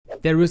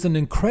There is an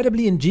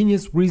incredibly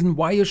ingenious reason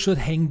why you should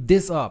hang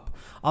this up.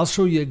 I'll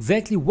show you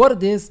exactly what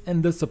it is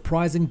and the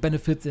surprising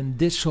benefits in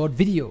this short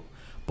video.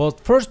 But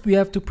first we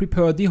have to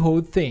prepare the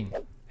whole thing.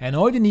 And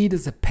all you need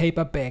is a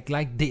paper bag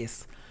like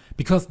this,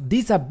 because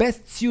these are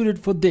best suited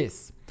for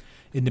this.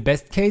 In the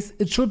best case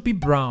it should be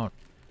brown.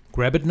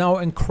 Grab it now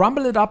and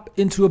crumble it up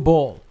into a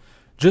ball.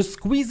 Just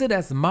squeeze it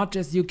as much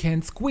as you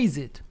can squeeze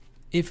it.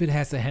 If it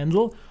has a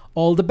handle,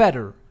 all the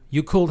better.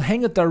 You could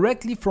hang it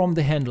directly from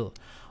the handle.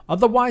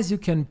 Otherwise you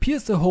can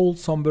pierce a hole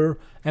somewhere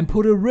and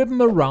put a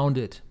ribbon around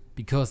it,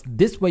 because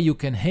this way you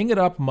can hang it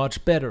up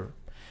much better.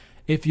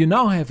 If you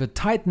now have a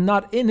tight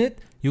nut in it,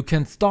 you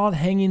can start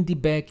hanging the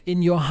bag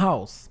in your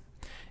house.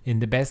 In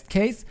the best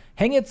case,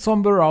 hang it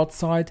somewhere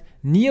outside,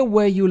 near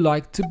where you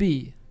like to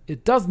be.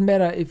 It doesn't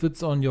matter if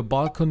it's on your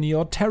balcony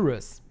or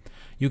terrace.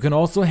 You can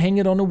also hang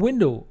it on a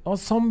window or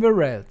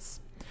somewhere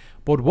else.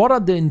 But what are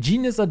the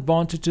ingenious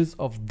advantages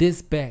of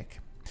this bag?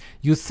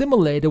 You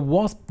simulate a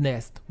wasp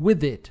nest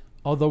with it.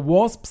 Other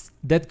wasps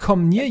that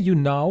come near you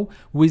now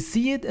will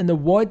see it and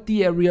avoid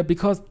the area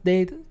because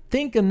they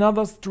think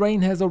another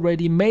strain has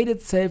already made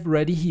itself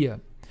ready here.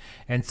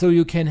 And so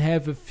you can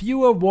have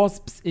fewer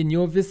wasps in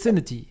your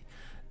vicinity.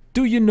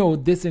 Do you know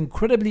this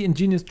incredibly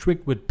ingenious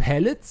trick with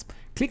pellets?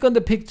 Click on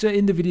the picture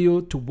in the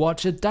video to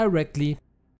watch it directly.